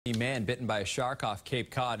A man bitten by a shark off Cape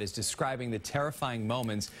Cod is describing the terrifying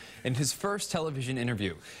moments in his first television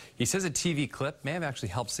interview. He says a TV clip may have actually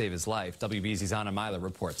helped save his life. WBZ's Meiler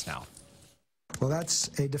reports now. Well, that's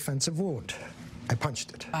a defensive wound. I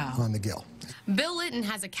punched it on the gill. Bill Litton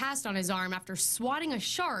has a cast on his arm after swatting a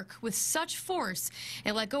shark with such force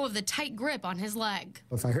it let go of the tight grip on his leg.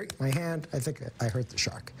 If I hurt my hand, I think I hurt the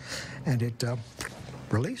shark. And it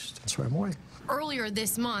released and swam away. Earlier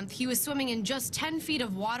this month, he was swimming in just 10 feet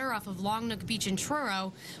of water off of Long Nook Beach in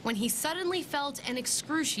Truro when he suddenly felt an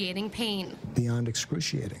excruciating pain. Beyond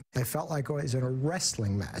excruciating. I felt like I was in a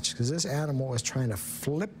wrestling match because this animal was trying to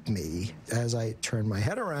flip me as I turned my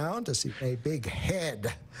head around to see a big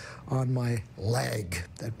head on my leg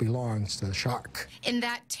that belongs to the shark. In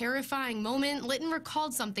that terrifying moment, Litton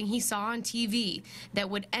recalled something he saw on TV that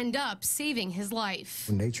would end up saving his life.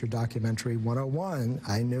 Nature Documentary 101,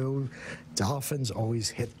 I knew dolphins always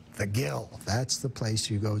hit the gill. That's the place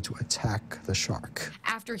you go to attack the shark.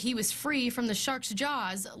 After he was free from the shark's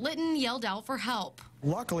jaws, Litton yelled out for help.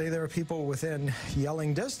 Luckily, there were people within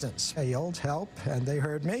yelling distance. I yelled help, and they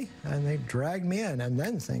heard me, and they dragged me in, and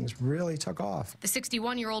then things really took off. The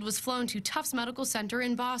 61-year-old was flown to Tufts Medical Center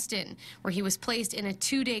in Boston, where he was placed in a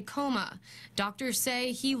 2-day coma. Doctors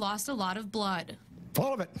say he lost a lot of blood.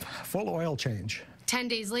 All of it. Full oil change. 10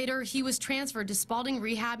 days later, he was transferred to Spalding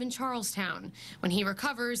Rehab in Charlestown. When he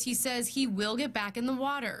recovers, he says he will get back in the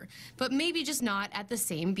water, but maybe just not at the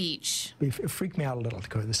same beach. It freaked me out a little to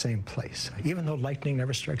go to the same place, even though lightning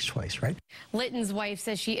never strikes twice, right? Litton's wife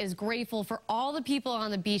says she is grateful for all the people on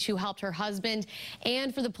the beach who helped her husband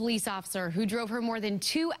and for the police officer who drove her more than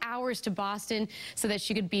 2 hours to Boston so that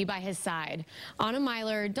she could be by his side.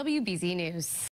 Meiler, WBZ News.